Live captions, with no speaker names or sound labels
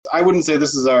I wouldn't say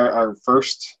this is our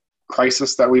first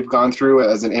crisis that we've gone through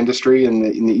as an industry in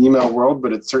the email world,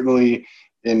 but it's certainly,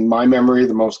 in my memory,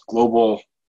 the most global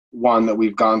one that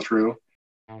we've gone through.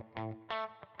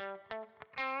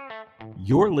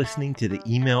 You're listening to the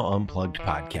Email Unplugged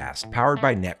podcast, powered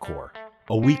by NetCore,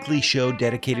 a weekly show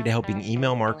dedicated to helping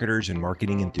email marketers and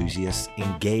marketing enthusiasts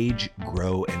engage,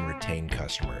 grow, and retain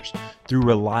customers through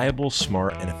reliable,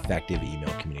 smart, and effective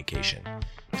email communication.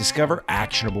 Discover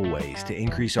actionable ways to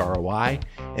increase ROI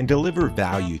and deliver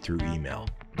value through email.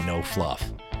 No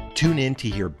fluff. Tune in to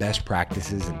hear best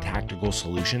practices and tactical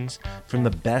solutions from the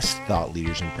best thought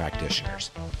leaders and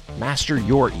practitioners. Master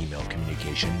your email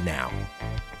communication now.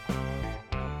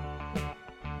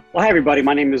 Well, hi, everybody.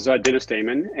 My name is Dennis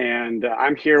Damon, and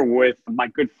I'm here with my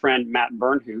good friend, Matt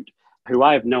Bernhout, who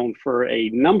I have known for a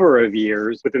number of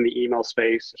years within the email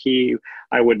space. He,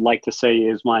 I would like to say,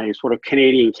 is my sort of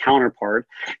Canadian counterpart,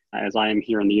 as I am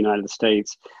here in the United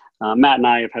States. Matt and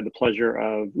I have had the pleasure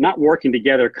of not working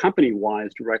together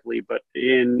company-wise directly, but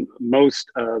in most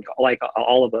of, like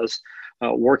all of us,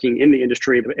 working in the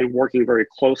industry and working very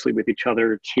closely with each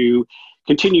other to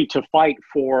continue to fight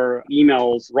for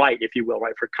emails right, if you will,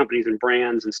 right, for companies and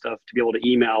brands and stuff to be able to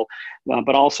email,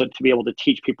 but also to be able to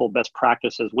teach people best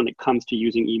practices when it comes to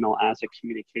using email as a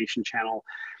communication channel.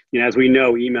 You know, as we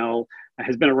know, email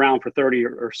has been around for 30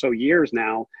 or so years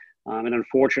now. And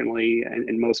unfortunately,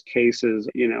 in most cases,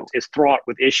 you know, is fraught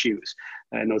with issues.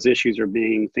 And those issues are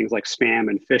being things like spam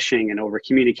and phishing and over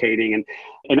communicating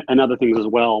and other things as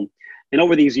well. And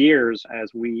over these years,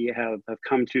 as we have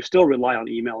come to still rely on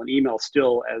email, and email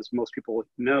still, as most people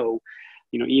know,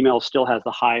 you know, email still has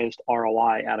the highest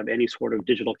ROI out of any sort of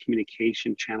digital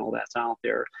communication channel that's out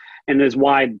there. And is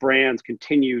why brands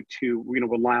continue to, you know,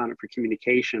 rely on it for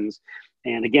communications.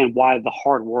 And again, why the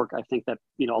hard work, I think that,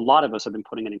 you know, a lot of us have been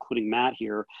putting in, including Matt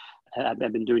here, have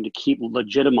been doing to keep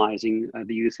legitimizing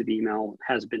the use of email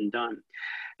has been done.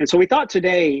 And so we thought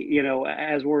today, you know,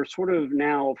 as we're sort of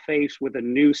now faced with a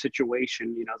new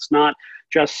situation, you know, it's not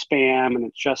just spam and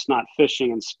it's just not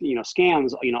phishing and, you know,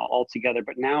 scams, you know, altogether,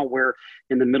 but now we're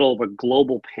in the middle of a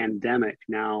global pandemic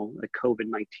now, the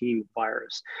COVID-19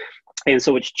 virus. And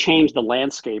so it's changed the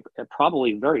landscape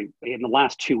probably in the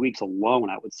last 2 weeks alone,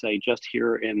 I would say, just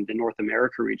here in the North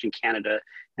America region, Canada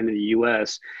and in the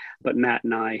US. But Matt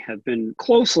and I have been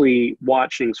closely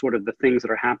watching sort of the things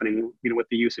that are happening, you know, with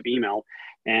the use of email.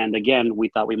 And again, we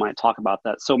thought we might talk about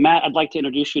that. So Matt, I'd like to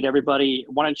introduce you to everybody.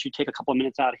 Why don't you take a couple of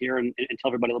minutes out here and tell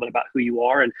everybody a little bit about who you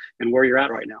are and where you're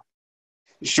at right now?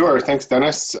 Sure. Thanks,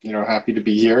 Dennis. You know, happy to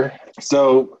be here.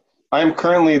 So I am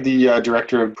currently the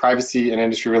Director of Privacy and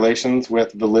Industry Relations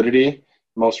with Validity,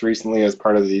 most recently as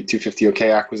part of the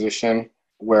 250OK acquisition,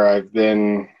 where I've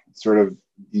been sort of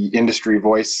the industry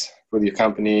voice for the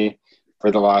company for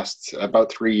the last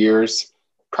about 3 years.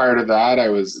 Prior to that, I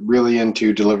was really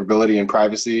into deliverability and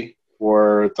privacy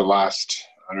for the last,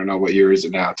 I don't know, what year is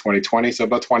it now, 2020, so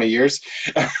about 20 years.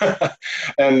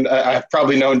 And I've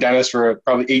probably known Dennis for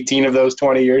probably 18 of those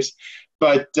 20 years.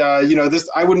 But, you know,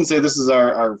 I wouldn't say this is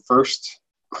our first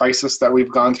crisis that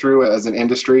we've gone through as an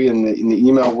industry in the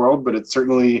email world, but it's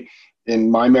certainly,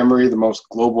 in my memory, the most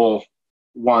global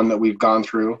one that we've gone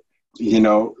through. You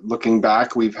know, looking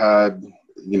back, we've had,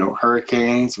 you know,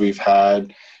 hurricanes, we've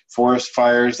had forest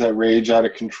fires that rage out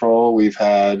of control, we've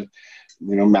had,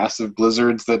 you know, massive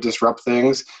blizzards that disrupt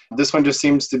things. This one just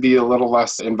seems to be a little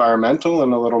less environmental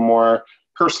and a little more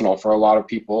personal for a lot of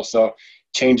people. So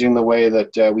changing the way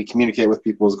that we communicate with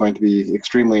people is going to be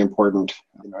extremely important,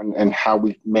 you know, and how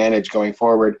we manage going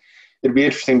forward. It'd be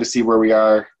interesting to see where we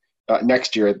are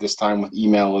next year at this time with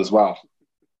email as well.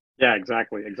 Yeah,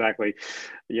 exactly.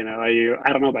 You know,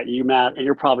 I don't know about you, Matt, and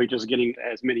you're probably just getting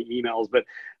as many emails, but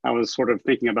I was sort of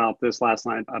thinking about this last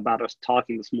night about us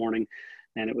talking this morning.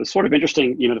 And it was sort of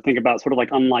interesting, you know, to think about sort of like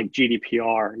unlike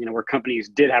GDPR, you know, where companies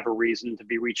did have a reason to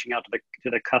be reaching out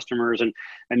to the customers and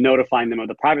notifying them of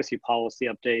the privacy policy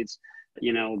updates.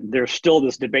 You know, there's still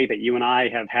this debate that you and I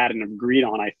have had and agreed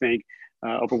on, I think,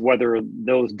 over whether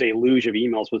those deluge of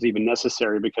emails was even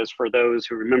necessary. Because for those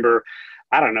who remember,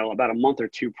 I don't know, about a month or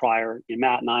two prior,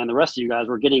 Matt and I and the rest of you guys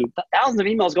were getting thousands of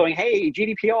emails going, hey,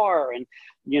 GDPR, and,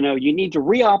 you know, you need to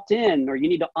re-opt in or you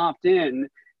need to opt in.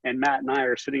 And Matt and I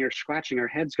are sitting here scratching our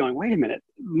heads going, wait a minute,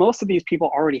 most of these people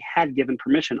already had given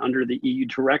permission under the EU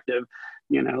directive.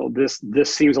 You know, this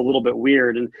seems a little bit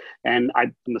weird. And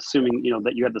I'm assuming, you know,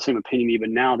 that you have the same opinion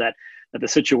even now that the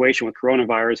situation with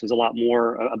coronavirus is a lot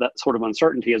more of that sort of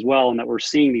uncertainty as well. And that we're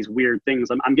seeing these weird things.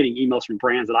 I'm getting emails from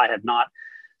brands that I have not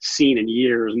seen in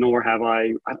years, nor have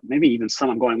I, maybe even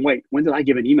some I'm going, wait, when did I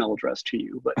give an email address to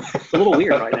you? But it's a little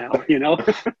weird right now, you know?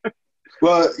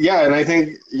 Well, yeah, and I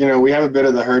think, we have a bit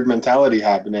of the herd mentality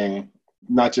happening,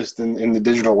 not just in the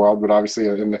digital world, but obviously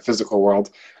in the physical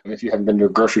world. I mean, if you haven't been to a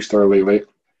grocery store lately.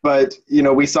 But,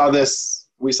 we saw this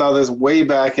way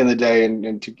back in the day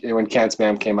when Can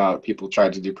Spam came out, people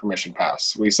tried to do permission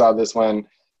pass. We saw this when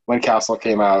Castle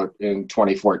came out in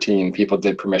 2014, people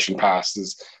did permission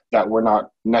passes that were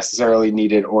not necessarily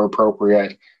needed or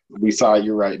appropriate. We saw,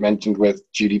 you're right, mentioned with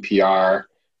GDPR.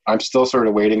 I'm still sort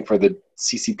of waiting for the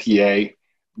CCPA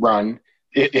run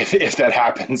if that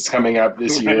happens coming up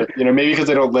this year. Maybe because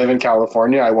I don't live in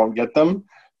California, I won't get them.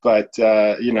 But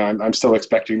I'm still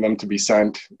expecting them to be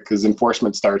sent because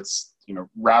enforcement starts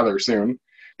rather soon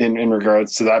in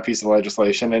regards to that piece of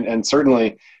legislation. And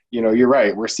certainly, you're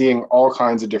right. We're seeing all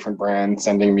kinds of different brands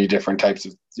sending me different types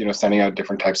of sending out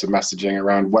different types of messaging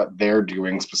around what they're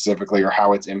doing specifically or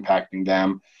how it's impacting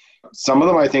them. Some of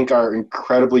them I think are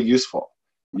incredibly useful.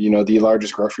 The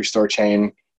largest grocery store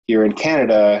chain here in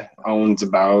Canada owns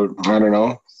about,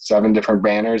 7 different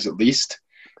banners at least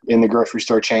in the grocery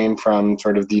store chain, from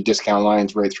sort of the discount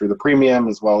lines right through the premium,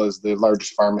 as well as the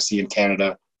largest pharmacy in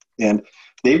Canada. And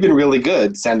they've been really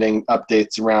good sending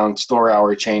updates around store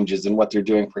hour changes and what they're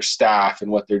doing for staff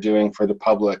and what they're doing for the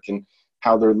public and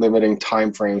how they're limiting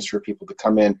timeframes for people to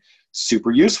come in.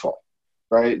 Super useful,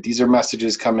 right? These are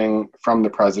messages coming from the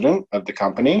president of the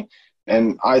company,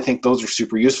 and I think those are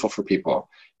super useful for people.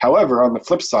 However, on the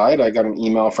flip side, I got an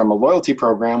email from a loyalty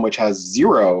program which has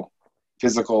 0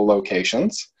 physical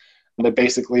locations that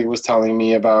basically was telling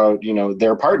me about,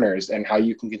 their partners and how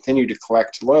you can continue to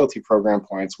collect loyalty program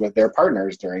points with their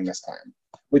partners during this time,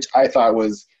 which I thought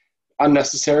was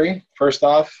unnecessary, first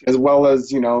off, as well as,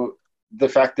 the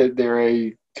fact that they're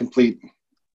a complete,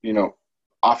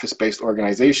 office-based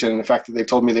organization. And the fact that they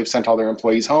told me they've sent all their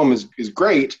employees home is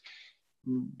great,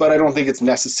 but I don't think it's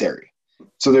necessary.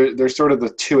 So there's sort of the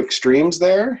two extremes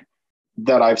there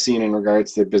that I've seen in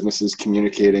regards to businesses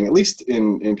communicating, at least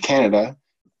in Canada.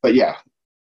 But yeah,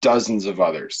 dozens of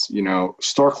others.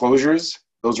 Store closures,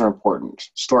 those are important.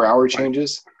 Store hour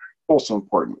changes, also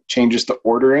important. Changes to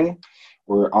ordering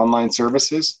or online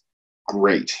services,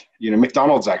 great.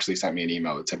 McDonald's actually sent me an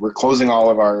email that said, we're closing all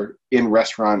of our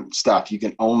in-restaurant stuff. You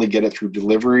can only get it through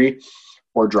delivery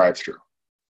or drive-through.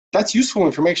 That's useful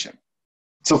information.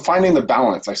 So finding the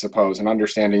balance, I suppose, and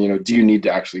understanding, do you need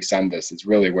to actually send this is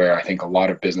really where I think a lot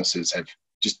of businesses have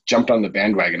just jumped on the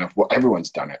bandwagon of, well,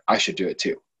 everyone's done it. I should do it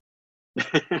too.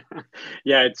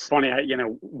 Yeah, it's funny.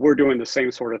 We're doing the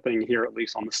same sort of thing here, at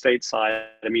least on the state side.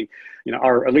 I mean,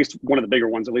 our, at least one of the bigger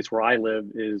ones, at least where I live,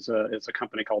 is a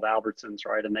company called Albertsons,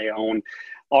 right? And they own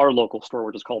our local store,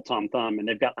 which is called Tom Thumb, and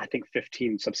they've got, I think,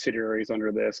 15 subsidiaries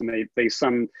under this, and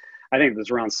I think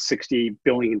there's around $60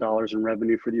 billion in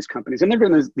revenue for these companies, and they're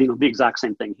doing this, the exact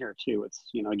same thing here too. It's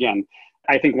again,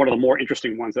 I think one of the more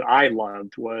interesting ones that I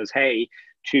loved was, hey,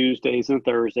 Tuesdays and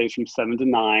Thursdays from 7 to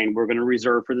 9, we're going to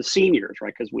reserve for the seniors,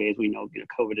 right? Because as we know,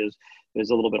 COVID is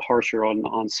a little bit harsher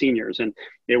on seniors. And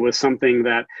it was something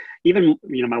that even,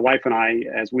 my wife and I,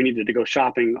 as we needed to go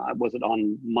shopping, was it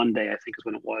on Monday, I think is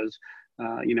when it was,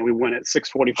 we went at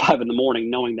 6:45 in the morning,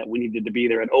 knowing that we needed to be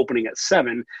there at opening at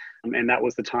 7. And that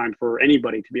was the time for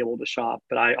anybody to be able to shop.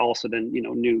 But I also then,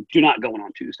 knew, do not go in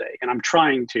on Tuesday. And I'm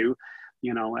trying to,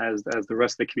 as the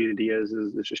rest of the community is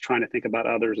just trying to think about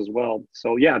others as well.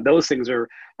 So yeah, those things are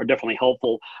definitely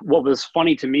helpful. What was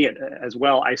funny to me as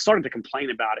well, I started to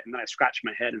complain about it, and then I scratched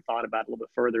my head and thought about it a little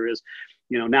bit further, is,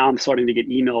 now I'm starting to get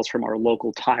emails from our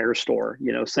local tire store,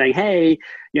 saying, hey,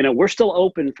 we're still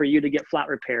open for you to get flat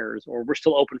repairs, or we're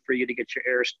still open for you to get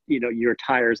your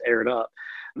tires aired up.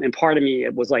 And part of me,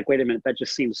 it was like, wait a minute, that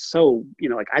just seems so,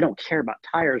 like, I don't care about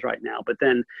tires right now. But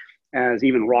then, as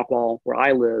even Rockwall, where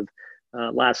I live,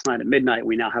 last night at midnight,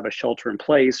 we now have a shelter in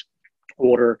place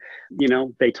order.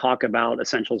 They talk about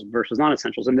essentials versus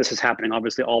non-essentials. And this is happening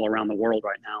obviously all around the world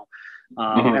right now.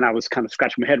 And I was kind of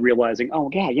scratching my head realizing, oh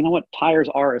yeah, you know what? Tires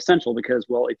are essential because,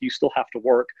 well, if you still have to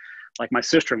work, like my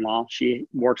sister-in-law, she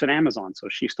works at Amazon. So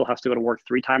she still has to go to work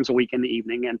 3 times a week in the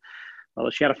evening. And well,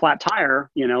 if she had a flat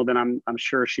tire, then I'm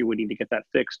sure she would need to get that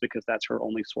fixed because that's her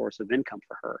only source of income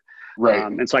for her. Right.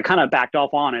 And so I kind of backed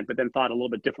off on it, but then thought a little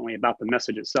bit differently about the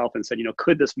message itself and said,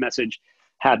 could this message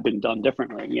have been done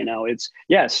differently? It's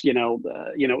yes,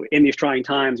 in these trying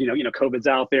times, COVID's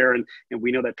out there, and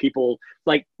we know that people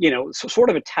sort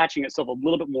of attaching itself a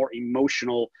little bit more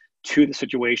emotional to the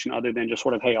situation, other than just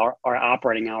sort of, hey, our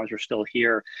operating hours are still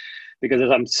here. Because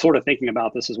as I'm sort of thinking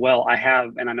about this as well, I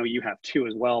have, and I know you have too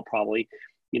as well, probably,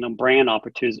 brand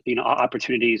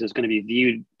opportunities is going to be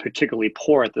viewed particularly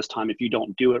poor at this time if you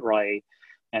don't do it right.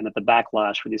 and that the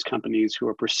backlash for these companies who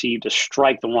are perceived to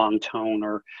strike the wrong tone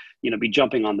or, be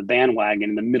jumping on the bandwagon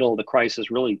in the middle of the crisis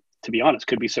really, to be honest,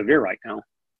 could be severe right now.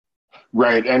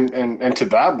 Right. And to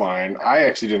that line, I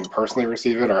actually didn't personally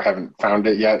receive it or haven't found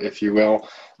it yet, if you will,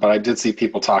 but I did see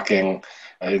people talking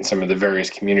in some of the various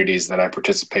communities that I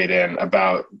participate in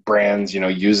about brands,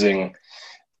 using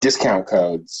discount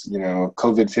codes,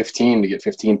 COVID-15 to get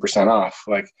 15% off.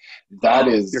 Like that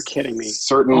is You're kidding me.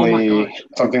 Certainly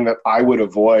something that I would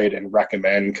avoid and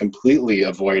recommend completely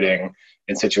avoiding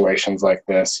in situations like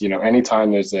this.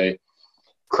 Anytime there's a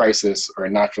crisis or a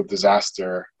natural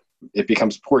disaster, it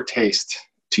becomes poor taste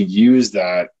to use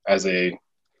that as a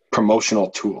promotional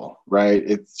tool, right?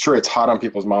 It's hot on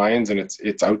people's minds and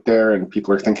it's out there and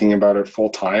people are thinking about it full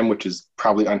time, which is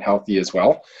probably unhealthy as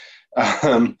well.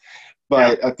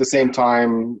 But at the same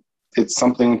time, it's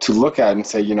something to look at and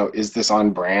say, is this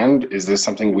on brand? Is this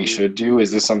something we should do?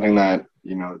 Is this something that,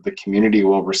 the community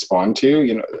will respond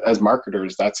to? As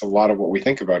marketers, that's a lot of what we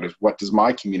think about is what does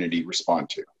my community respond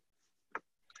to?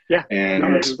 Yeah.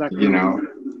 And, exactly.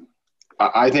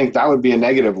 I think that would be a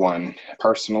negative one.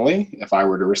 Personally, if I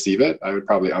were to receive it, I would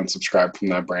probably unsubscribe from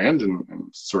that brand and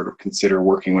sort of consider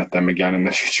working with them again in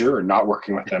the future or not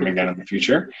working with them again in the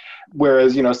future.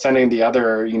 Whereas, sending the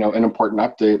other, an important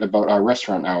update about our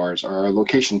restaurant hours or our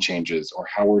location changes or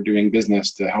how we're doing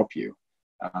business to help you.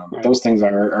 Right. Those things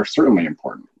are certainly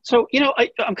important. So,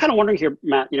 I'm kind of wondering here,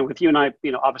 Matt, with you and I,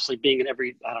 obviously being in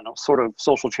every, sort of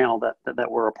social channel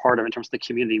that we're a part of in terms of the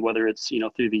community, whether it's,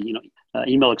 through the,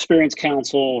 Email Experience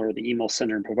Council or the Email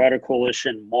Center and Provider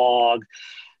Coalition, MOG,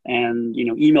 and,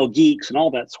 email geeks and all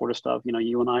that sort of stuff.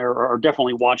 You and I are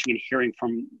definitely watching and hearing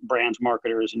from brands,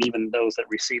 marketers, and even those that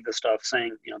receive the stuff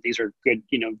saying, these are good,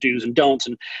 do's and don'ts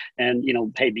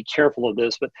and, hey, be careful of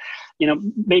this. But,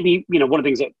 maybe, one of the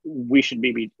things that we should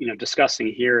be, discussing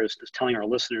here is telling our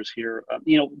listeners here,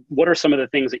 what are some of the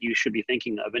things that you should be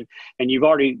thinking of? And you've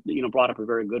already, brought up a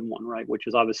very good one, right? Which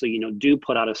is obviously, do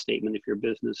put out a statement if your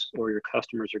business or your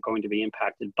customers are going to be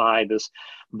impacted by this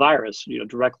virus,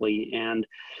 directly. And,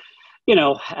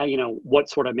 what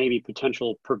sort of maybe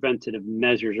potential preventative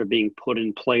measures are being put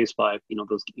in place by,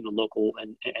 those, local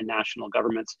and national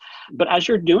governments. But as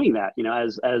you're doing that,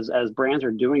 as brands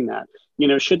are doing that,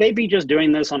 should they be just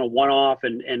doing this on a one-off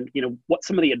and what's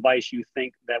some of the advice you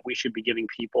think that we should be giving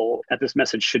people that this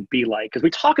message should be like? Because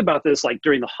we talk about this like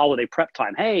during the holiday prep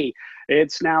time. Hey,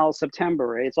 it's now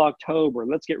September, it's October,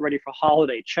 let's get ready for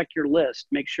holiday. Check your list,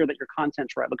 make sure that your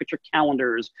content's right. Look at your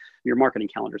calendars, your marketing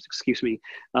calendars, excuse me.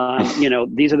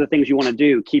 These are the things you want to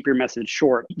do. Keep your message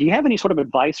short. Do you have any sort of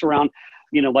advice around,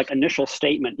 like initial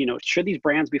statement, should these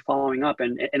brands be following up?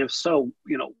 And if so,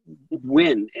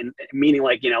 when? And meaning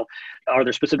like, are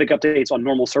there specific updates on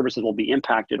normal services will be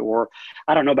impacted? Or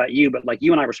I don't know about you, but like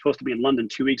you and I were supposed to be in London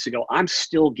 2 weeks ago. I'm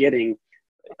still getting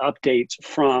updates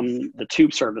from the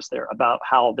tube service there about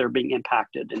how they're being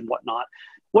impacted and whatnot.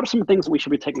 What are some things that we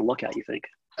should be taking a look at, you think?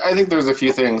 I think there's a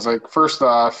few things. Like, first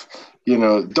off,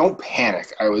 don't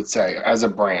panic, I would say, as a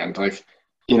brand. Like,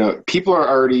 people are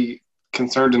already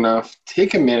concerned enough.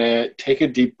 Take a minute, take a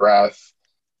deep breath,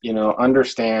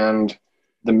 understand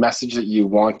the message that you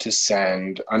want to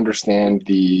send, understand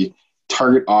the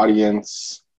target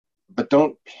audience, but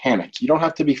don't panic. You don't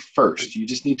have to be first. You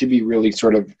just need to be really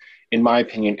sort of, in my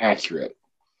opinion, accurate.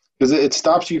 Because it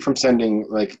stops you from sending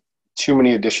like too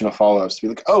many additional follow-ups to be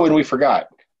like, oh, and we forgot.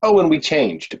 Oh, and we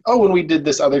changed. Oh, and we did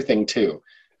this other thing too.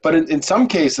 But in some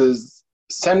cases,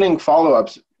 sending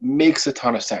follow-ups makes a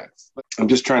ton of sense. I'm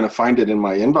just trying to find it in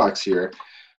my inbox here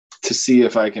to see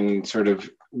if I can sort of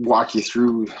walk you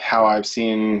through how I've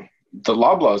seen the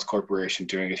Loblaws Corporation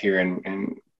doing it here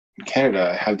in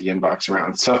Canada. I have the inbox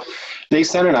around. So they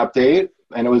sent an update,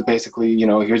 and it was basically,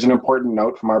 here's an important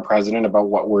note from our president about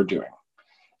what we're doing.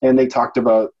 And they talked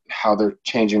about how they're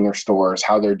changing their stores,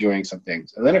 how they're doing some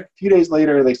things. And then a few days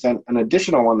later, they sent an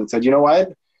additional one that said, you know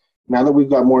what? Now that we've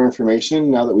got more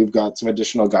information, now that we've got some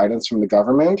additional guidance from the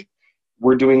government,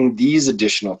 we're doing these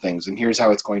additional things, and here's how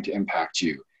it's going to impact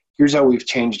you. Here's how we've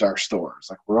changed our stores.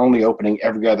 Like, we're only opening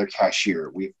every other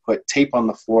cashier. We've put tape on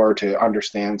the floor to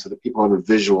understand so that people have a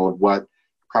visual of what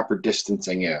proper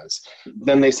distancing is.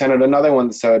 Then they sent out another one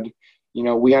that said,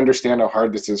 we understand how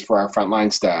hard this is for our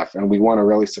frontline staff, and we want to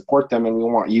really support them, and we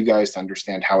want you guys to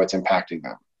understand how it's impacting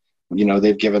them.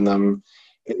 They've given them,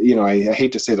 I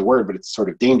hate to say the word, but it's sort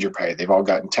of danger pay. They've all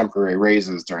gotten temporary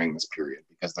raises during this period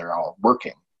because they're all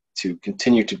working to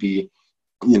continue to be,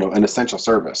 an essential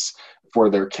service for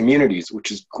their communities,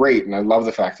 which is great. And I love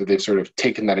the fact that they've sort of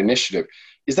taken that initiative.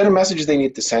 Is that a message they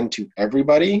need to send to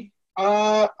everybody?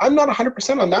 I'm not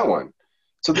 100% on that one.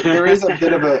 So there is a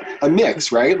bit of a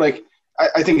mix, right? Like,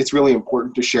 I think it's really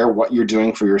important to share what you're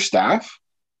doing for your staff,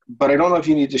 but I don't know if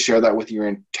you need to share that with your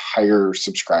entire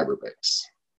subscriber base.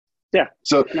 Yeah.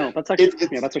 So no, that's actually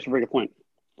that's actually a very good point.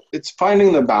 It's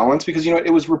finding the balance because,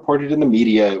 it was reported in the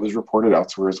media, it was reported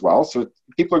elsewhere as well. So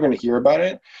people are going to hear about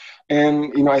it.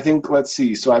 And, I think, let's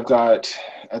see. So I've got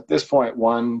at this point,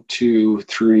 1, 2,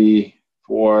 3,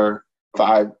 4,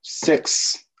 5,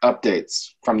 6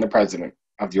 updates from the president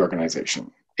of the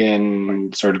organization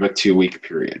in sort of a 2-week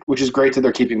period, which is great that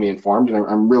they're keeping me informed. And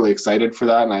I'm really excited for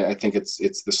that. And I think it's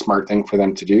the smart thing for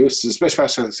them to do,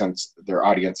 especially since their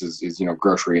audience is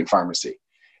grocery and pharmacy,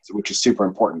 which is super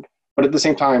important. But at the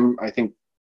same time, I think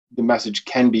the message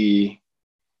can be,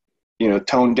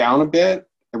 toned down a bit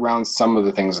around some of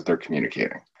the things that they're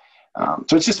communicating.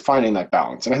 So it's just finding that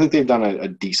balance. And I think they've done a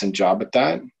decent job at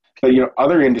that. But,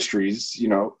 other industries,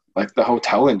 like the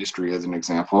hotel industry as an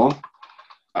example,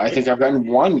 I think I've gotten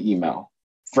one email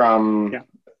from,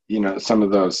 some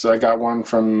of those. So I got one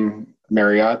from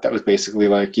Marriott that was basically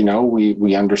like,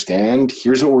 we understand.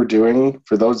 Here's what we're doing.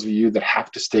 For those of you that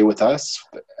have to stay with us,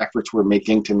 the efforts we're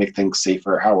making to make things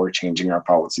safer, how we're changing our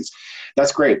policies.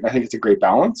 That's great. I think it's a great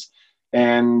balance.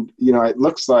 And, it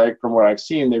looks like from what I've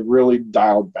seen, they've really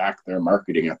dialed back their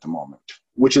marketing at the moment,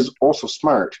 which is also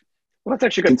smart. Well, that's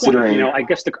actually a good point. I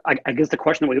guess the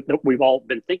question that we've all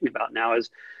been thinking about now is,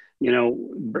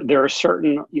 there are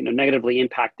certain, negatively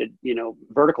impacted,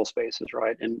 vertical spaces,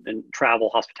 right? And travel,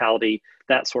 hospitality,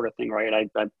 that sort of thing, right?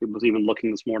 I was even looking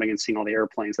this morning and seeing all the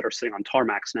airplanes that are sitting on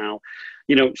tarmacs now.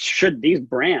 Should these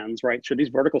brands, right? Should these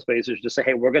vertical spaces just say,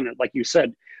 hey, we're going to, like you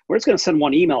said, we're just going to send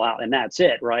one email out and that's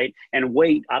it, right? And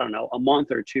wait, I don't know, a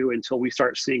month or two until we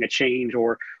start seeing a change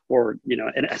or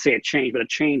and I say a change, but a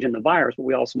change in the virus, but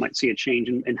we also might see a change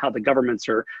in how the governments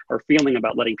are feeling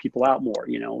about letting people out more.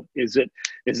 Is it,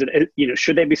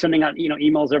 should they be sending out,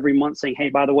 emails every month saying, hey,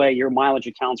 by the way, your mileage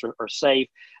accounts are safe.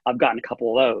 I've gotten a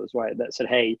couple of those, right? That said,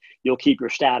 hey, you'll keep your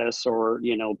status, or,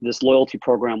 this loyalty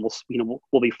program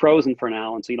will be frozen for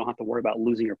now. And so you don't have to worry about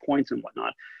losing your points and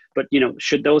whatnot. But,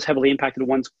 should those heavily impacted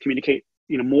ones communicate,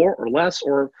 more or less,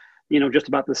 or, just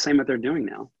about the same that they're doing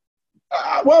now?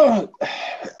 Well,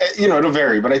 it'll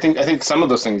vary, but I think some of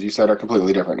those things you said are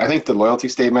completely different. I think the loyalty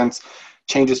statements,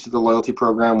 changes to the loyalty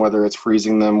program, whether it's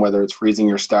freezing them, whether it's freezing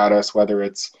your status, whether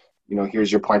it's,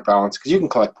 here's your point balance, because you can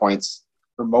collect points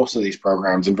for most of these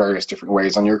programs in various different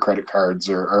ways on your credit cards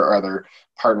or other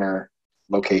partner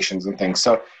locations and things.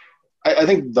 So I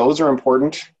think those are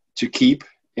important to keep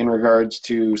in regards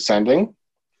to sending,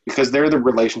 because they're the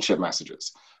relationship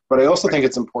messages. But I also think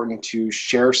it's important to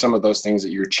share some of those things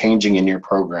that you're changing in your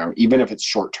program, even if it's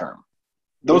short term.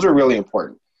 Those are really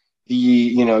important.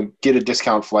 Get a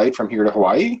discount flight from here to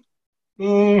Hawaii.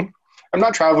 I'm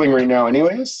not traveling right now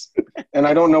anyways, and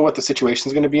I don't know what the situation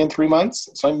is going to be in 3 months.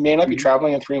 So I may not be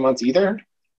traveling in 3 months either.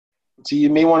 So you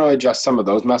may want to adjust some of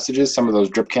those messages, some of those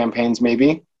drip campaigns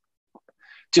maybe,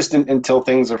 just until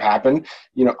things have happened.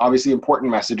 Obviously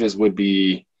important messages would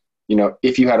be,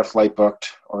 if you had a flight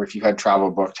booked or if you had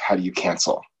travel booked, how do you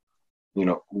cancel?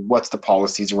 What's the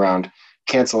policies around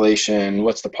cancellation?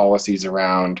 What's the policies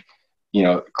around,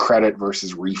 credit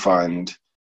versus refund?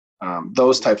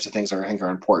 Those types of things I think are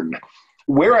important.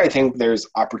 Where I think there's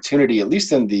opportunity, at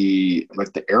least in the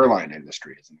airline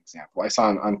industry as an example. I saw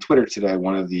on Twitter today,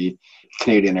 one of the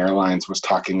Canadian airlines was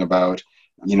talking about,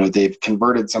 they've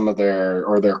converted some of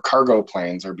their cargo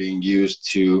planes are being used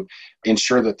to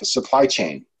ensure that the supply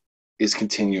chain is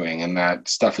continuing and that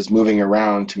stuff is moving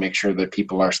around to make sure that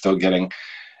people are still getting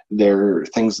their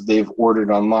things they've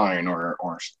ordered online, or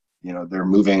they're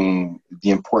moving the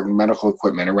important medical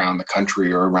equipment around the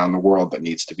country or around the world that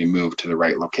needs to be moved to the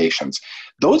right locations.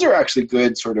 Those are actually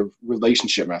good sort of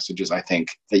relationship messages, I think,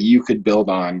 that you could build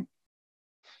on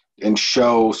and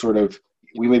show sort of,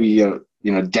 we may be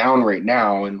down right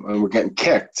now and we're getting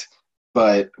kicked,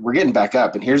 but we're getting back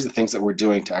up, and here's the things that we're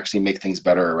doing to actually make things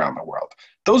better around the world.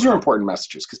 Those are important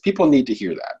messages because people need to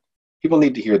hear that. People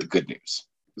need to hear the good news.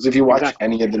 Because if you watch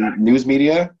any of the news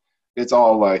media, it's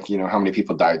all like, how many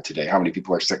people died today? How many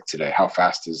people are sick today? How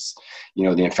fast is,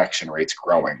 the infection rates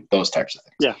growing? Those types of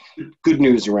things. Yeah. Good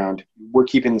news around we're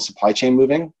keeping the supply chain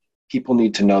moving. People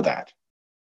need to know that.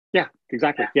 Yeah,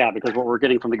 exactly. Yeah, because what we're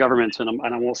getting from the government, and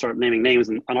I won't start naming names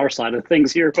on our side of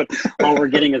things here, but all we're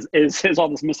getting is all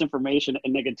this misinformation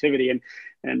and negativity.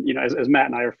 And as Matt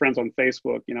and I are friends on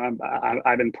Facebook,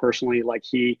 I've been personally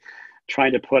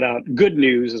trying to put out good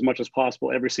news as much as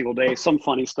possible every single day. Some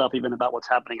funny stuff, even about what's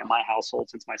happening in my household,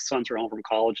 since my sons are home from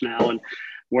college now. And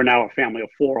we're now a family of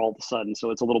four all of a sudden. So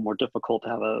it's a little more difficult to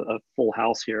have a full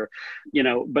house here,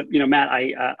 but Matt,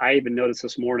 I even noticed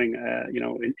this morning, and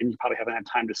you probably haven't had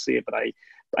time to see it, but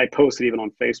I posted even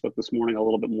on Facebook this morning a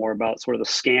little bit more about sort of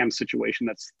the scam situation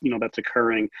that's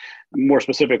occurring. More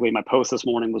specifically, my post this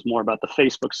morning was more about the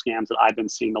Facebook scams that I've been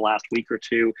seeing the last week or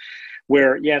two,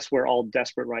 where yes, we're all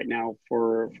desperate right now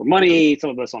for money. Some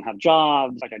of us don't have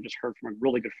jobs. Like I just heard from a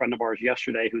really good friend of ours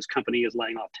yesterday, whose company is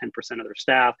laying off 10% of their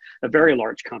staff, a very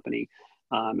large company.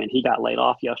 And he got laid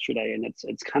off yesterday, and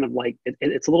it's kind of like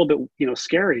it's a little bit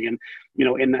scary, and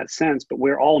in that sense. But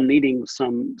we're all needing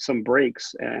some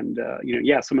breaks, and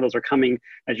some of those are coming,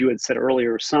 as you had said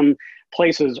earlier. Some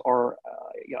places are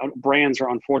brands are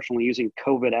unfortunately using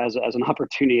COVID as an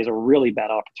opportunity, as a really bad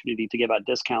opportunity to give out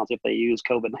discounts if they use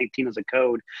COVID-19 as a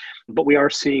code. But we are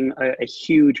seeing a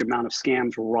huge amount of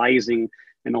scams rising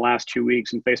in the last 2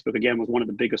 weeks, and Facebook again was one of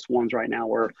the biggest ones right now,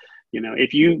 where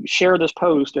if you share this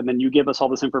post and then you give us all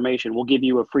this information, we'll give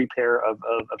you a free pair of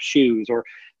shoes, or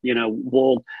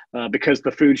we'll because the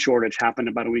food shortage happened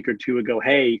about a week or two ago,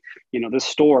 hey, this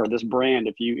store, this brand,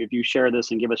 if you share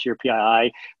this and give us your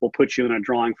PII, we'll put you in a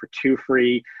drawing for 2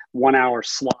 free 1-hour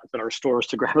slots at our stores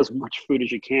to grab as much food as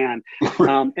you can.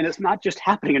 And it's not just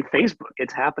happening in Facebook;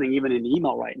 it's happening even in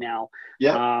email right now.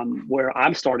 Yeah. Where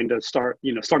I'm starting to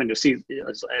see,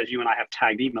 as you and I have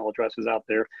tagged email addresses out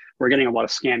there, we're getting a lot of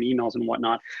scam emails and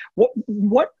whatnot.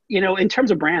 What in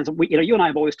terms of brands, you and I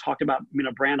have always talked about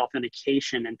brand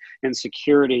authentication and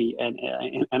security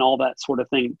and all that sort of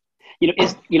thing.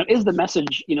 Is the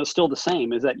message still the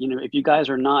same? Is that if you guys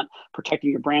are not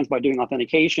protecting your brands by doing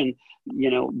authentication,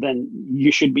 then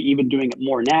you should be even doing it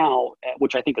more now,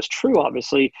 which I think is true,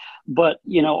 obviously. But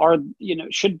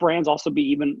should brands also be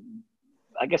even,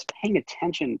 I guess, paying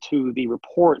attention to the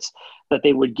reports that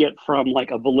they would get from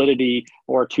like a Validity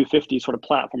or a 250 sort of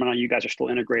platform? I know you guys are still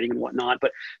integrating and whatnot,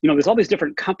 but there's all these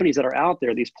different companies that are out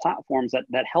there, these platforms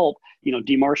that help,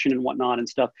 demarcation and whatnot and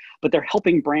stuff, but they're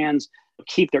helping brands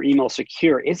keep their email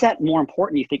secure. Is that more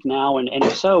important, you think, now? And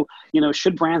if so,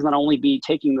 should brands not only be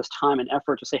taking this time and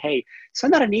effort to say, hey,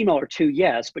 send out an email or two,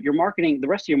 yes, but your marketing, the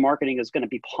rest of your marketing is going to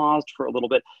be paused for a little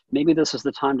bit. Maybe this is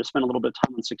the time to spend a little bit of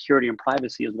time on security and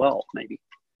privacy as well, maybe.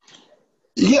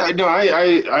 Yeah, no,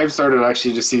 I've started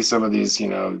actually to see some of these,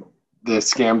 the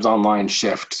scams online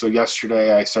shift. So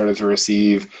yesterday I started to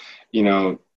receive,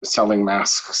 selling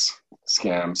masks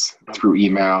scams through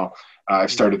email.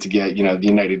 I've started to get, the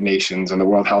United Nations and the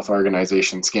World Health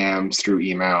Organization scams through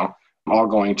email, all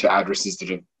going to addresses that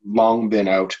have long been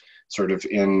out sort of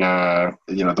in,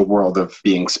 the world of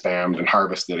being spammed and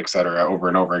harvested, et cetera, over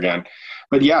and over again.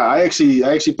 But yeah, I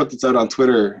actually put this out on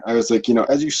Twitter. I was like,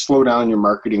 as you slow down your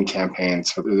marketing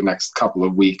campaigns for the next couple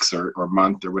of weeks or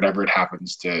month or whatever it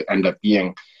happens to end up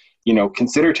being,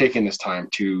 consider taking this time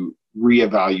to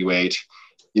reevaluate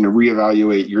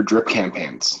your drip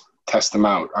campaigns. Test them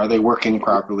out. Are they working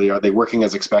properly? Are they working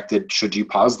as expected? Should you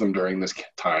pause them during this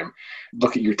time?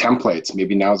 Look at your templates.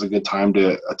 Maybe now's a good time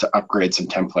to upgrade some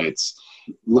templates.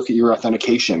 Look at your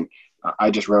authentication. I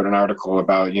just wrote an article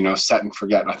about, set and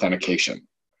forget authentication.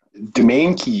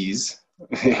 Domain keys,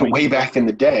 way back in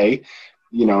the day,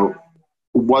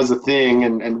 was a thing,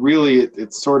 and really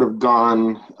it's sort of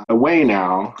gone away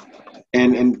now,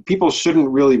 and people shouldn't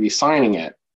really be signing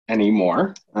it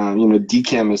anymore.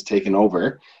 DKIM has taken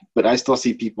over, but I still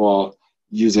see people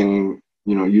using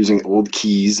old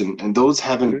keys, and those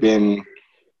haven't been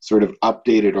sort of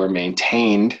updated or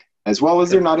maintained, as well as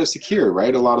they're not as secure,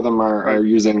 right? A lot of them are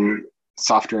using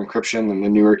softer encryption than the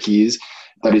newer keys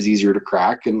that is easier to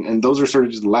crack, and those are sort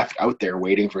of just left out there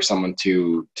waiting for someone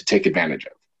to take advantage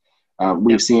of.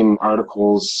 We've seen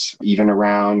articles even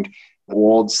around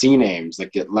old CNAMEs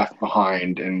that get left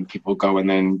behind, and people go and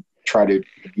then try to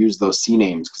use those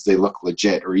CNAMEs because they look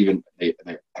legit, or even they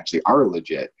actually are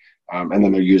legit, and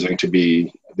then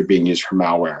they're being used for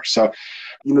malware. So,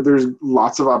 there's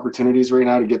lots of opportunities right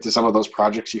now to get to some of those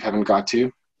projects you haven't got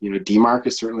to. DMARC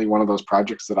is certainly one of those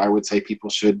projects that I would say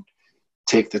people should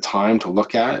take the time to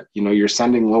look at. You're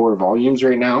sending lower volumes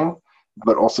right now,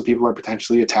 but also people are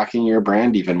potentially attacking your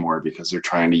brand even more because they're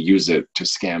trying to use it to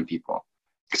scam people.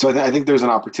 So I think there's an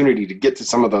opportunity to get to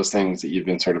some of those things that you've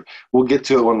been we'll get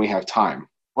to it when we have time.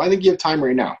 Well, I think you have time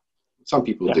right now. Some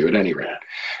people do at any rate.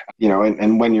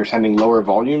 And when you're sending lower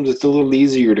volumes, it's a little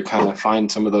easier to kind of find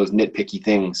some of those nitpicky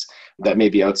things that may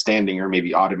be outstanding or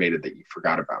maybe automated that you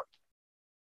forgot about.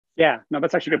 Yeah, no,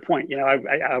 that's actually a good point.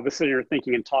 I was sitting here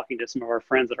thinking and talking to some of our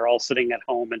friends that are all sitting at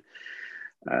home, and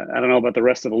I don't know about the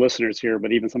rest of the listeners here,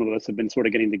 but even some of us have been sort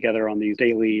of getting together on these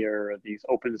daily or these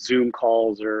open Zoom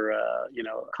calls or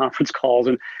conference calls,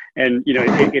 and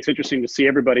it's interesting to see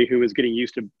everybody who is getting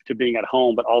used to being at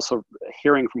home, but also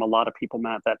hearing from a lot of people,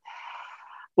 Matt, that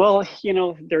well,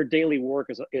 their daily work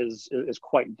is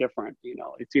quite different.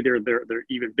 It's either they're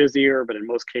even busier, but in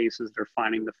most cases they're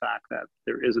finding the fact that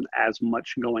there isn't as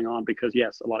much going on because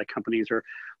yes, a lot of companies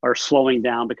are slowing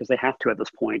down because they have to at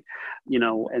this point.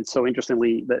 And so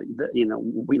interestingly,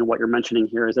 what you're mentioning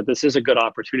here is that this is a good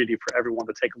opportunity for everyone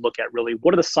to take a look at really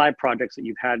what are the side projects that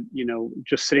you've had,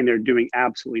 just sitting there doing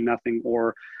absolutely nothing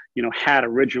or had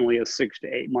originally a 6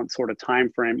 to 8 month sort of time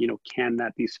frame, can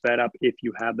that be sped up if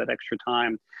you have that extra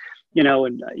time?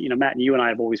 Matt and you and I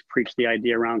have always preached the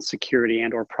idea around security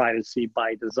and or privacy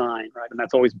by design, right? And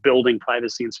that's always building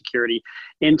privacy and security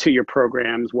into your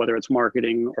programs, whether it's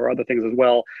marketing or other things as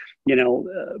well,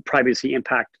 privacy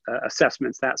impact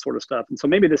assessments, that sort of stuff. And so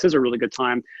maybe this is a really good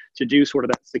time to do sort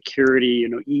of that security,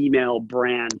 email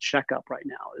brand checkup right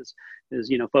now is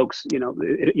folks,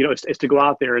 is to go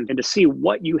out there and to see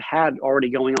what you had already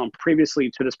going on previously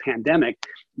to this pandemic.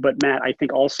 But Matt, I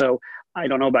think also, I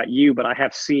don't know about you, but I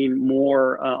have seen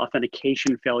more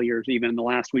authentication failures even in the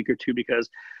last week or two because,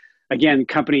 again,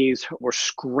 companies were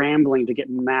scrambling to get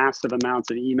massive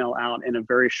amounts of email out in a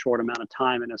very short amount of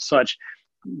time. And as such,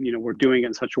 we're doing it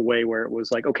in such a way where it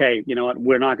was like, okay, you know what,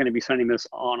 we're not going to be sending this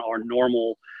on our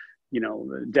normal,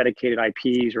 dedicated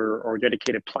IPs or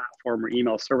dedicated platform or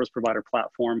email service provider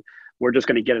platform. We're just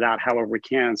going to get it out however we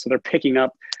can. So they're picking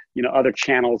up other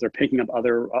channels, they're picking up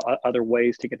other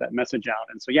ways to get that message out.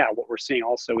 And so, yeah, what we're seeing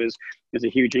also is a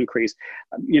huge increase.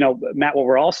 Matt, what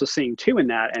we're also seeing too in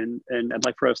that, and I'd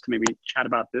like for us to maybe chat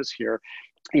about this here,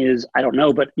 is, I don't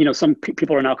know, but some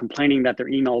people are now complaining that their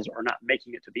emails are not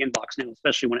making it to the inbox now,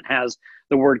 especially when it has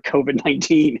the word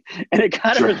COVID-19. And it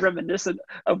kind of is reminiscent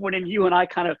of when you and I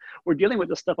kind of were dealing with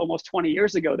this stuff almost 20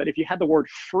 years ago, that if you had the word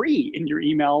free in your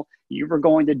email, you were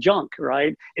going to junk,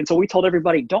 right? And so we told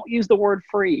everybody, don't use the word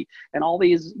free. And all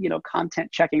these,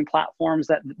 content checking platforms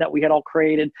that we had all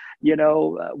created,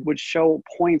 would show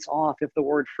points off if the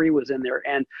word free was in there.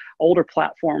 And older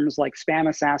platforms like Spam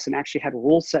Assassin actually had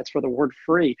rule sets for the word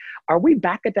free. Are we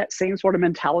back at that same sort of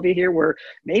mentality here where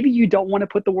maybe you don't want to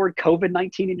put the word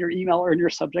COVID-19 in your email or in your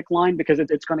subject line because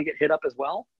it's going to get hit up as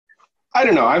well? I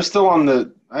don't know. I'm still on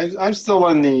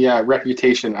the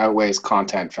reputation outweighs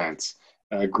content fence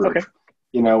group. Okay.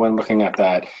 When looking at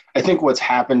that, I think what's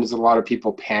happened is a lot of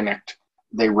people panicked.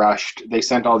 They rushed. They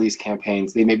sent all these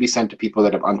campaigns. They may be sent to people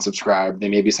that have unsubscribed. They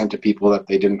may be sent to people that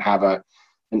they didn't have an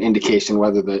indication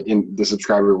whether the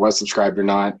subscriber was subscribed or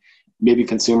not. Maybe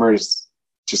consumers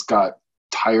just got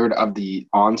tired of the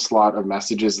onslaught of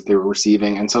messages that they were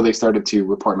receiving, and so they started to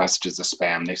report messages as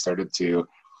spam. They started to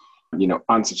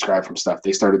unsubscribe from stuff.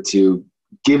 They started to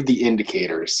give the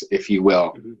indicators, if you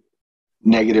will,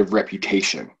 negative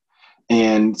reputation.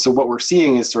 And so what we're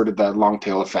seeing is sort of that long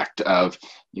tail effect of,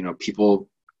 people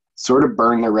sort of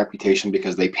burn their reputation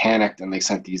because they panicked and they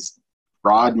sent these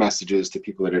broad messages to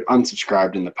people that had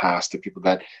unsubscribed in the past, to people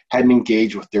that hadn't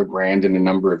engaged with their brand in a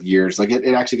number of years. Like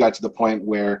it actually got to the point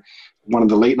where one of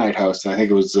the late night hosts, I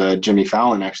think it was Jimmy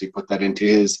Fallon, actually put that into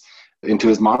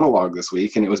his monologue this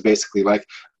week. And it was basically like,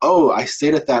 oh, I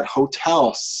stayed at that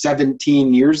hotel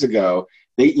 17 years ago.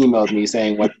 They emailed me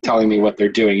telling me what they're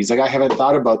doing. He's like, I haven't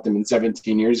thought about them in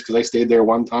 17 years because I stayed there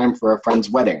one time for a friend's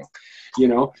wedding,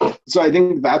 So I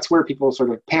think that's where people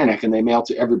sort of panic and they mail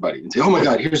to everybody and say, oh my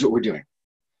God, here's what we're doing.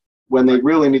 When they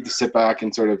really need to sit back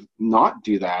and sort of not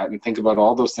do that and think about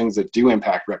all those things that do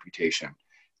impact reputation.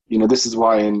 This is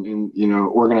why in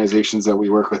organizations that we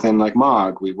work within, like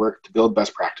MOG, we work to build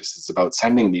best practices about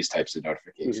sending these types of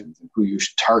notifications and who you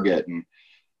should target and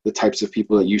the types of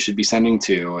people that you should be sending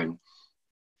to and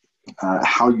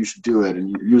how you should do it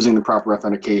and using the proper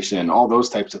authentication, all those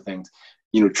types of things,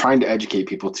 trying to educate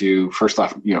people to, first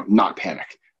off, not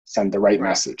panic, send the right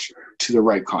message to the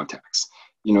right contacts.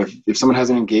 If someone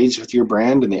hasn't engaged with your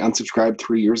brand and they unsubscribed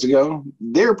 3 years ago,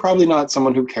 they're probably not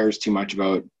someone who cares too much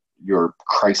about your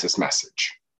crisis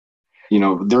message.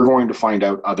 They're going to find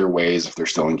out other ways if they're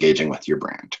still engaging with your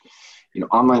brand.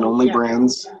 Online only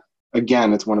brands,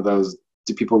 again, it's one of those,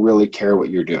 do people really care what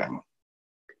you're doing?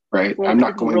 Right? Well, I'm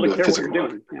not going really to the physical. What you're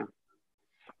doing. Yeah.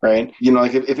 Right?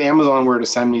 Like if Amazon were to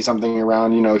send me something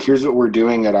around, here's what we're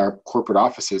doing at our corporate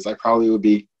offices, I probably would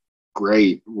be,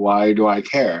 great. Why do I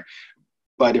care?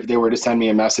 But if they were to send me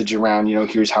a message around,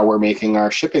 here's how we're making our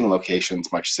shipping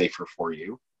locations much safer for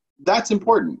you, that's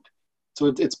important. So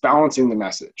it's balancing the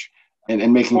message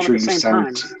and making sure you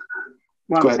send.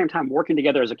 Well, at the same time, working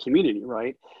together as a community,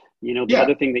 right? The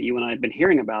other thing that you and I have been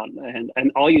hearing about,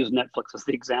 and I'll use Netflix as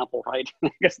the example, right? I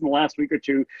guess in the last week or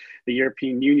two, the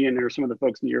European Union or some of the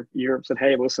folks in Europe said,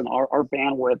 hey, listen, our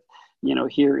bandwidth,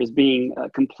 here is being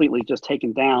completely just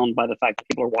taken down by the fact that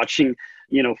people are watching,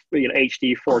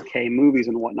 HD 4K movies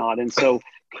and whatnot. And so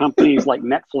companies like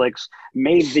Netflix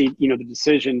made the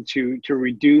decision to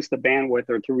reduce the bandwidth,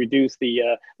 or to reduce the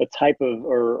type of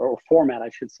or format, I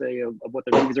should say, of what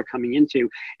the movies are coming into.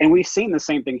 And we've seen the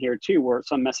same thing here too, where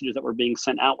some messages that were being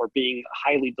sent out were being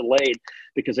highly delayed,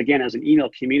 because again, as an email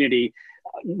community,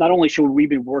 not only should we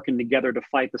be working together to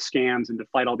fight the scams and to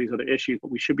fight all these other issues,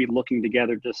 but we should be looking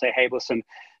together to say, hey, listen,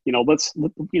 let's,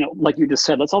 like you just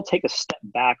said, let's all take a step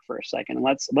back for a second, and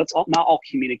let's all, not all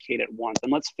communicate at once,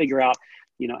 and let's figure out,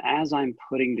 as I'm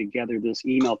putting together this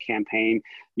email campaign,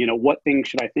 what things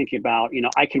should I think about?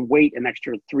 I could wait an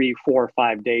extra 3, 4, or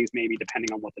 5 days, maybe,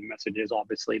 depending on what the message is,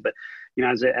 obviously. But,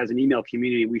 as an email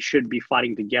community, we should be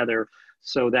fighting together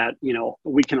so that,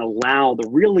 we can allow the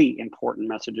really important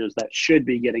messages that should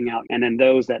be getting out. And then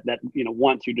those that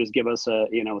want to just give us a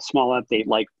small update,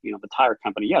 like, the tire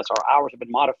company. Yes, our hours have been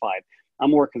modified. I'm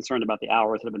more concerned about the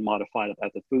hours that have been modified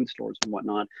at the food stores and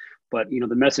whatnot. But,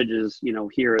 the message is,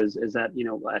 here is that,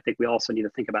 I think we also need to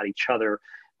think about each other.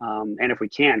 And if we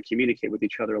can, communicate with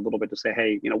each other a little bit to say,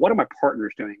 hey, what are my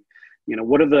partners doing?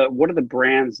 What are the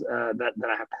brands that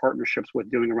I have partnerships with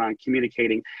doing around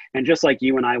communicating? And just like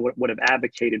you and I would have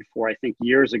advocated for, I think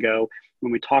years ago,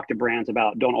 when we talked to brands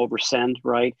about don't oversend,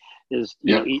 right? Is,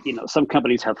 some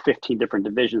companies have 15 different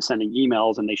divisions sending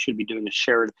emails, and they should be doing a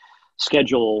shared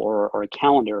schedule or a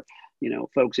calendar.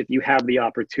 Folks, if you have the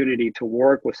opportunity to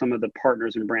work with some of the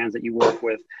partners and brands that you work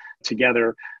with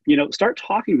together, start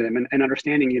talking to them and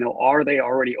understanding, are they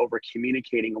already over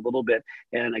communicating a little bit?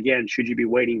 And again, should you be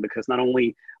waiting? Because not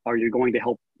only are you going to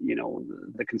help,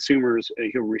 the consumers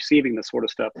who are receiving this sort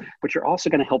of stuff, but you're also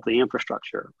going to help the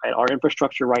infrastructure, right? Our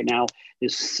infrastructure right now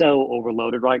is so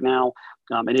overloaded right now,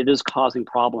 and it is causing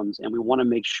problems. And we want to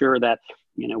make sure that,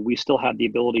 we still have the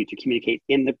ability to communicate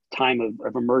in the time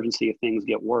of emergency if things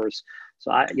get worse. So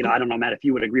I don't know, Matt, if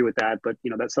you would agree with that, but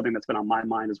that's something that's been on my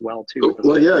mind as well too.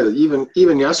 Well, yeah,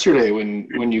 even yesterday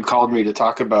when you called me to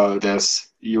talk about this,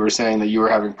 you were saying that you were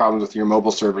having problems with your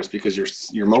mobile service because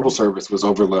your mobile service was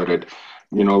overloaded.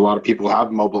 A lot of people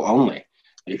have mobile only.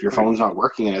 If your phone's not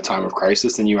working in a time of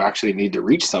crisis and you actually need to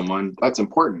reach someone, that's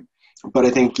important. But I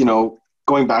think,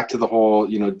 going back to the whole,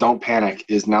 don't panic,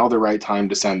 is now the right time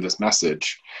to send this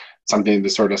message, something to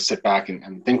sort of sit back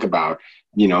and think about.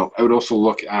 I would also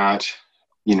look at,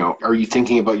 are you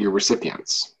thinking about your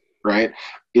recipients, right?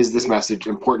 Is this message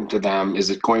important to them? Is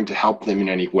it going to help them in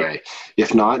any way?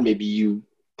 If not, maybe you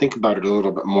think about it a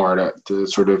little bit more to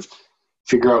sort of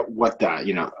figure out what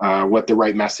the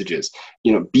right message is.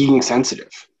 Being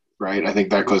sensitive, right? I think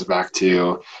that goes back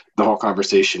to the whole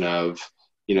conversation of,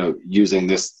 using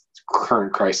this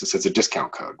current crisis as a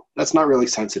discount code. That's not really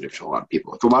sensitive to a lot of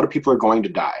people. If a lot of people are going to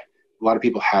die, a lot of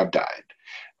people have died.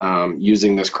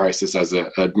 Using this crisis as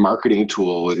a marketing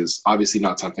tool is obviously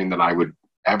not something that I would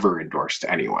ever endorse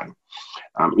to anyone.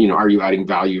 Are you adding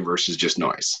value versus just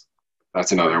noise?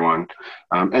 That's another one.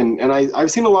 And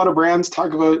I've seen a lot of brands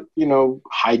talk about,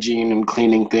 hygiene and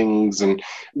cleaning things and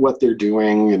what they're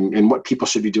doing and what people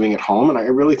should be doing at home. And I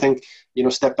really think,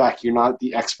 step back. You're not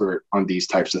the expert on these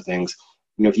types of things.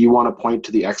 If you want to point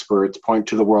to the experts, point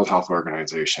to the World Health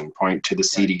Organization, point to the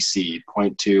CDC,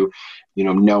 point to,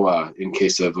 NOAA in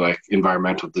case of like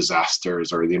environmental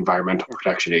disasters, or the environmental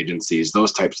protection agencies,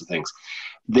 those types of things.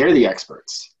 They're the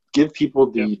experts. Give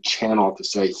people the channel to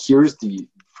say, here's the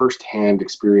firsthand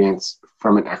experience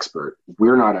from an expert.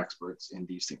 We're not experts in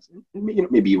these things.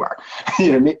 Maybe you are.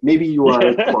 Maybe you are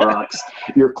Clorox.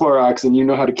 You're Clorox and you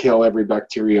know how to kill every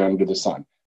bacteria under the sun.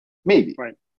 Maybe.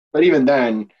 Right. But even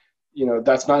then,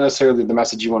 that's not necessarily the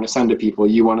message you want to send to people.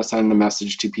 You want to send the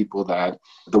message to people that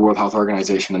the World Health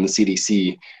Organization and the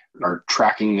CDC are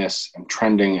tracking this and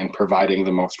trending and providing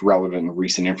the most relevant and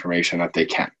recent information that they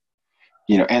can,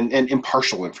 and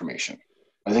impartial information.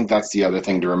 I think that's the other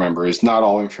thing to remember, is not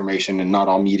all information and not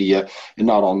all media and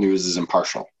not all news is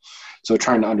impartial. So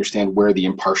trying to understand where the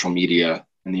impartial media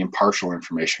and the impartial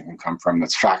information can come from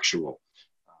that's factual.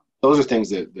 Those are things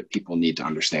that people need to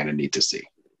understand and need to see.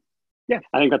 Yeah,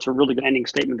 I think that's a really good ending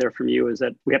statement there from you, is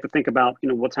that we have to think about,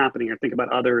 what's happening, or think about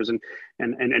others and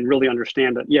really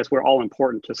understand that, yes, we're all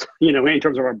important to, in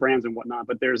terms of our brands and whatnot,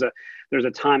 but there's a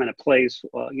time and a place,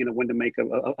 when to make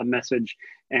a message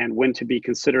and when to be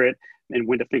considerate. and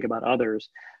when to think about others.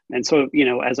 And so,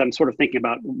 as I'm sort of thinking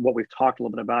about what we've talked a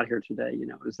little bit about here today,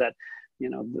 is that,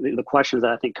 the questions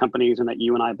that I think companies and that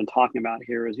you and I have been talking about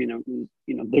here is,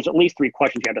 there's at least 3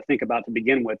 questions you have to think about to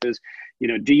begin with is,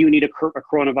 do you need a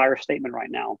coronavirus statement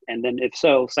right now? And then if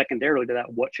so, secondarily to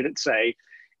that, what should it say?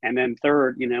 And then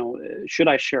third, should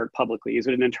I share it publicly? Is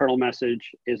it an internal message?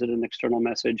 Is it an external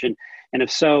message? And if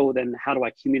so, then how do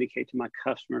I communicate to my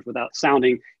customers without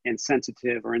sounding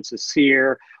insensitive or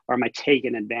insincere, or am I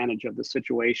taking advantage of the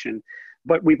situation?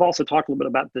 But we've also talked a little bit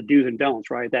about the do's and don'ts,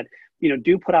 right? That,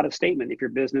 do put out a statement if your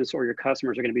business or your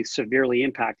customers are going to be severely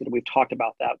impacted. We've talked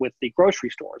about that with the grocery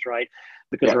stores, right?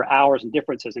 Because there are hours and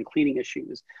differences and cleaning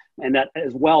issues. And that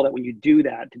as well, that when you do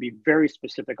that, to be very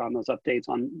specific on those updates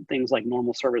on things like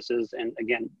normal services and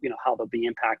again, how they'll be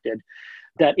impacted.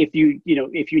 That if you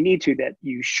need to, that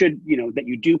you should, that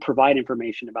you do provide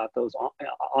information about those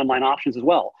online options as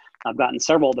well. I've gotten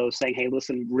several of those saying, hey,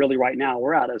 listen, really right now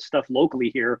we're out of stuff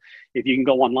locally here. If you can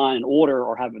go online and order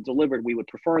or have it delivered, we would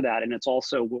prefer that. And it's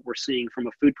also what we're seeing from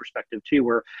a food perspective too,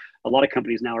 where a lot of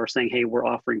companies now are saying, hey, we're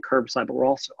offering curbside, but we're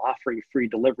also offering free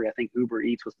delivery. I think Uber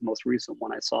Eats was the most recent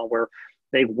one I saw where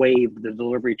they've waived the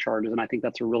delivery charges. And I think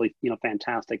that's a really,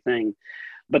 fantastic thing.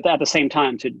 But at the same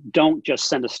time, to don't just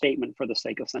send a statement for the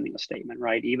sake of sending a statement,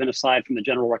 right? Even aside from the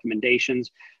general recommendations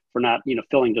for not,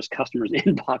 filling just customers'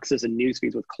 inboxes and news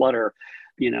feeds with clutter,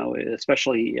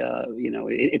 especially,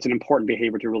 it's an important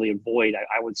behavior to really avoid,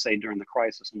 I would say, during the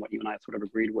crisis, and what you and I sort of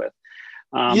agreed with.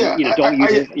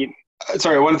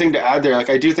 Sorry, one thing to add there,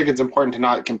 I do think it's important to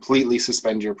not completely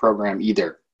suspend your program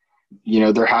either.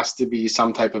 There has to be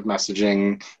some type of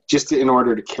messaging just in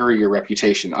order to carry your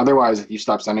reputation. Otherwise, if you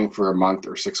stop sending for a month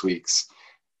or 6 weeks,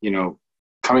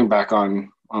 coming back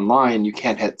online, you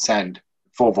can't hit send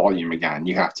full volume again.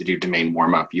 You have to do domain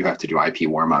warm up. You have to do IP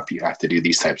warm up. You have to do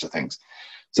these types of things.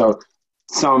 So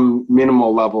some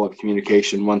minimal level of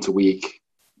communication once a week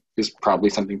is probably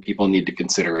something people need to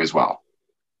consider as well.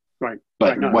 Right.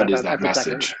 But what is that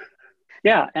message? Exactly.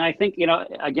 Yeah. And I think,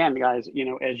 again, guys,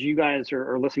 as you guys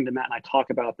are listening to Matt and I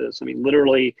talk about this, I mean,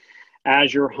 literally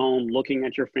as you're home looking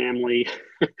at your family,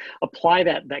 apply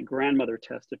that grandmother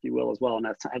test, if you will, as well. And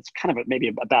that's kind of maybe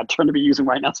a bad term to be using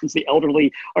right now since the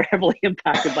elderly are heavily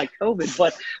impacted by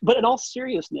COVID. But in all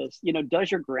seriousness,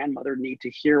 does your grandmother need to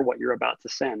hear what you're about to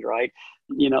send, right?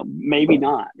 Maybe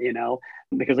not,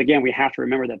 because again, we have to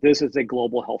remember that this is a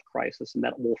global health crisis and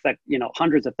that will affect,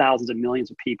 hundreds of thousands of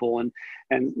millions of people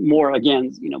and more,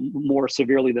 again, more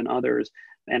severely than others.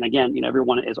 And again,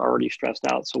 everyone is already stressed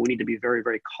out. So we need to be very,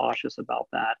 very cautious about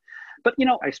that. But,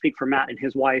 I speak for Matt and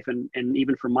his wife and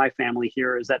even for my family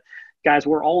here is that, guys,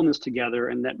 we're all in this together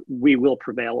and that we will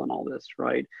prevail in all this,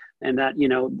 right? And that,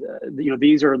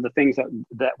 these are the things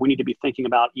that we need to be thinking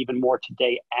about even more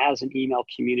today as an email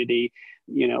community,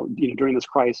 during this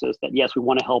crisis, that yes, we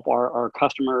want to help our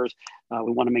customers.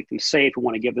 We want to make them safe. We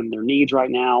want to give them their needs right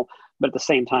now. But at the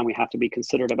same time, we have to be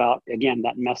considerate about, again,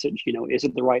 that message, is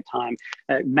it the right time?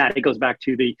 Matt, it goes back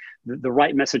to the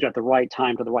right message at the right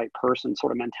time to the right person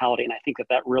sort of mentality. And I think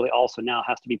that really also now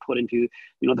has to be put into,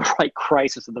 the right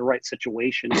crisis and the right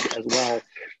situation as well.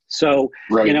 So,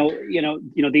 right.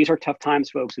 These are tough times,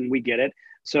 folks, and we get it.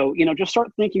 So, just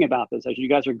start thinking about this as you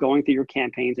guys are going through your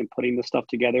campaigns and putting this stuff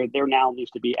together. There now needs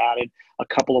to be added a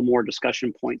couple of more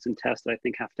discussion points and tests that I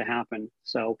think have to happen.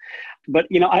 So, but,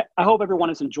 I hope everyone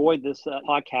has enjoyed this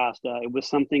podcast. It was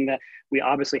something that we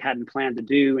obviously hadn't planned to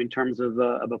do in terms of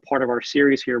a part of our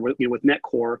series here with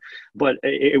NetCore, but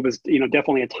it was,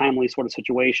 definitely a timely sort of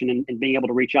situation and being able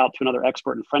to reach out to another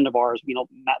expert and friend of ours,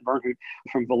 Matt Bernhout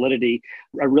from Validity.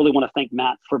 I really want to thank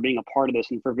Matt for being a part of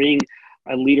this and for being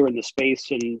a leader in the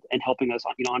space and helping us,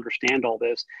 understand all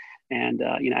this. And,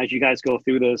 as you guys go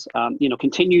through this,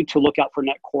 continue to look out for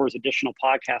NetCore's additional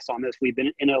podcasts on this. We've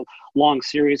been in a long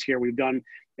series here. We've done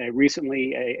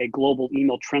recently a global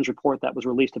email trends report that was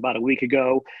released about a week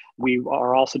ago. We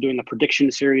are also doing a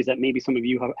prediction series that maybe some of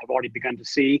you have already begun to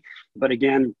see. But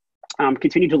again,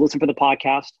 continue to listen for the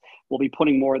podcast. We'll be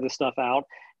putting more of this stuff out.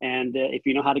 And if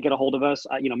you know how to get a hold of us,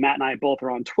 Matt and I both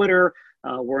are on Twitter.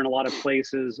 We're in a lot of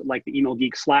places like the Email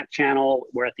Geek Slack channel.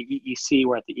 We're at the EEC.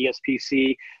 We're at the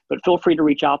ESPC. But feel free to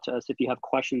reach out to us if you have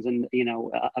questions and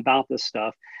about this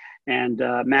stuff. And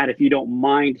Matt, if you don't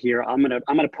mind here, I'm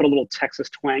gonna put a little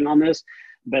Texas twang on this.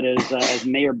 But as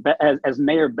Mayor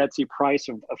Betsy Price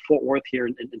of Fort Worth here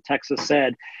in Texas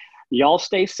said, y'all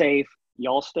stay safe,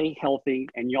 y'all stay healthy,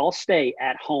 and y'all stay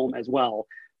at home as well.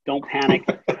 Don't panic.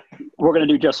 We're going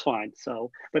to do just fine. So,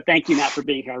 but thank you, Matt, for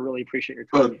being here. I really appreciate your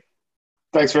time. Well,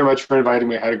 thanks very much for inviting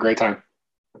me. I had a great time.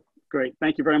 Great.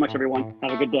 Thank you very much, everyone.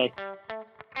 Have a good day.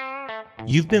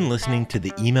 You've been listening to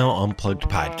the Email Unplugged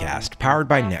podcast powered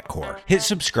by NetCore. Hit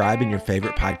subscribe in your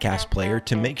favorite podcast player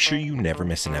to make ssure you never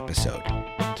miss an episode.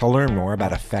 To learn more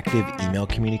about effective email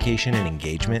communication and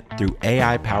engagement through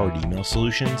AI-powered email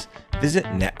solutions, visit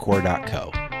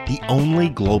netcore.co. The only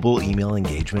global email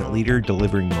engagement leader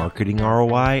delivering marketing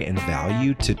ROI and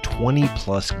value to 20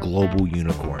 plus global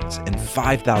unicorns and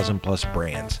 5,000 plus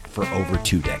brands for over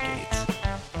 2 decades.